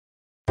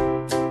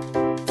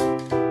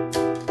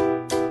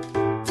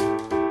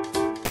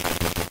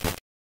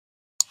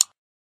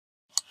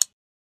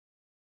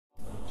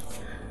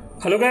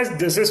Hello guys,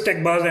 this is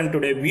TechBaz and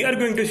today we are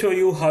going to show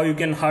you how you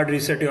can hard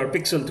reset your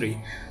Pixel 3.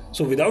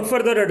 So without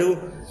further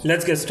ado,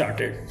 let's get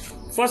started.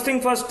 First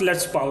thing first,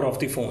 let's power off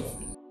the phone.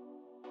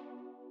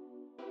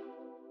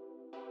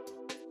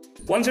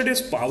 Once it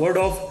is powered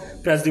off,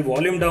 press the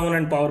volume down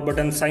and power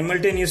button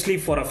simultaneously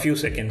for a few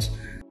seconds.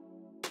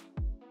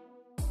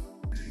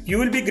 You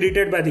will be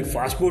greeted by the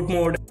fast boot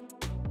mode.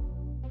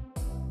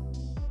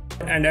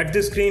 And at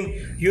this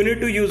screen, you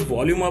need to use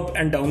volume up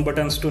and down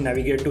buttons to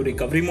navigate to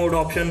recovery mode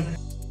option.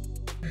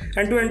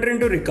 And to enter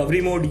into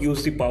recovery mode,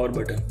 use the power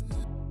button.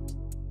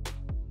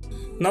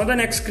 Now the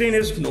next screen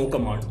is no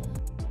command.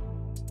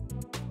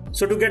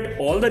 So to get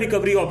all the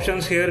recovery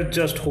options here,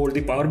 just hold the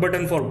power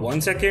button for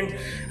 1 second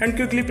and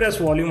quickly press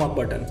volume up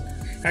button.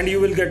 And you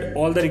will get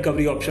all the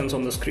recovery options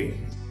on the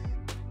screen.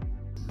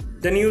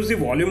 Then use the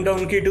volume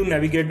down key to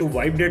navigate to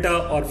wipe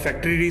data or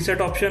factory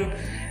reset option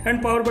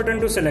and power button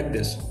to select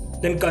this.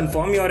 Then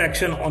confirm your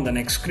action on the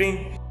next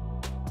screen.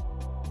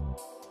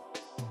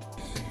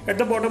 At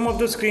the bottom of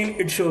the screen,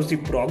 it shows the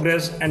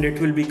progress and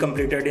it will be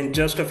completed in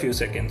just a few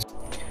seconds.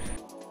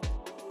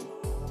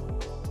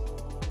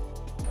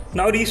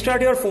 Now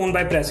restart your phone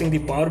by pressing the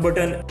power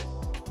button.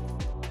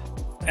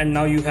 And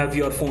now you have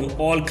your phone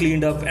all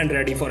cleaned up and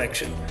ready for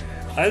action.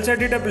 I'll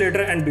set it up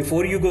later, and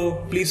before you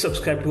go, please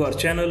subscribe to our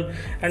channel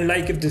and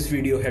like if this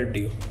video helped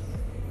you.